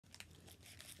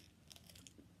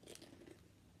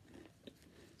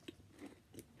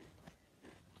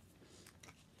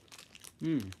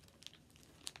Mm.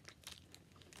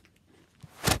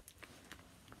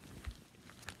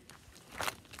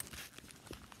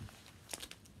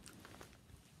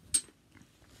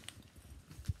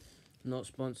 Not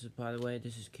sponsored, by the way.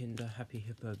 This is Kinder Happy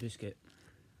Hippo Biscuit.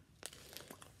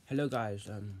 Hello guys,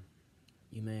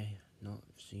 you may not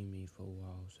have seen me for a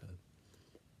while, so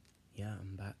yeah,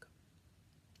 I'm back.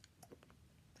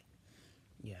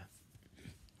 Yeah,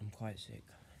 I'm quite sick.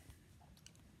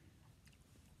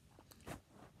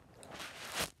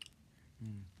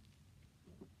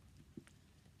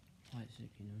 Quite sick,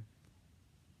 you know.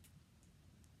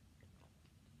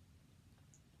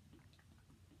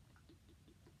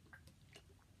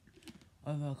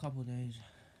 Over a couple of days,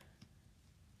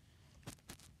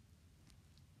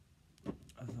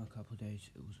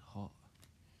 it was hot.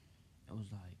 It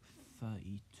was like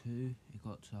 32, it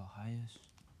got to our highest.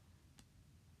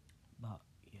 But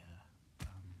yeah,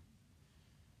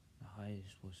 the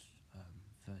highest was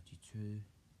 32.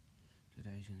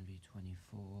 Today's gonna be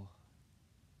 24.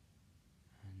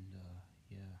 And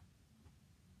yeah,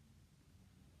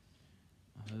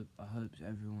 I hope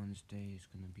everyone's day is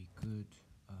gonna be good.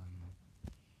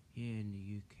 Here in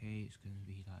the UK, it's gonna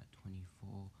be like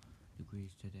 24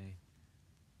 degrees today.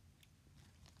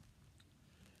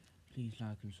 Please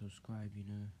like and subscribe, you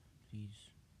know.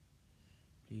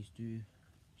 Please do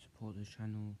support the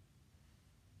channel,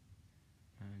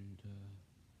 and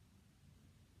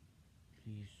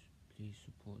please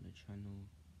support the channel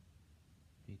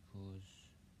because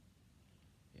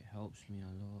it helps me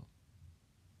a lot.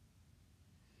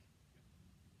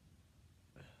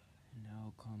 And the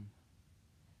outcome.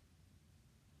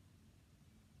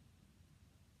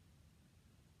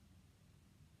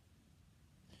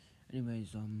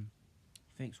 Anyways,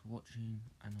 thanks for watching,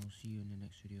 and I'll see you in the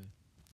next video.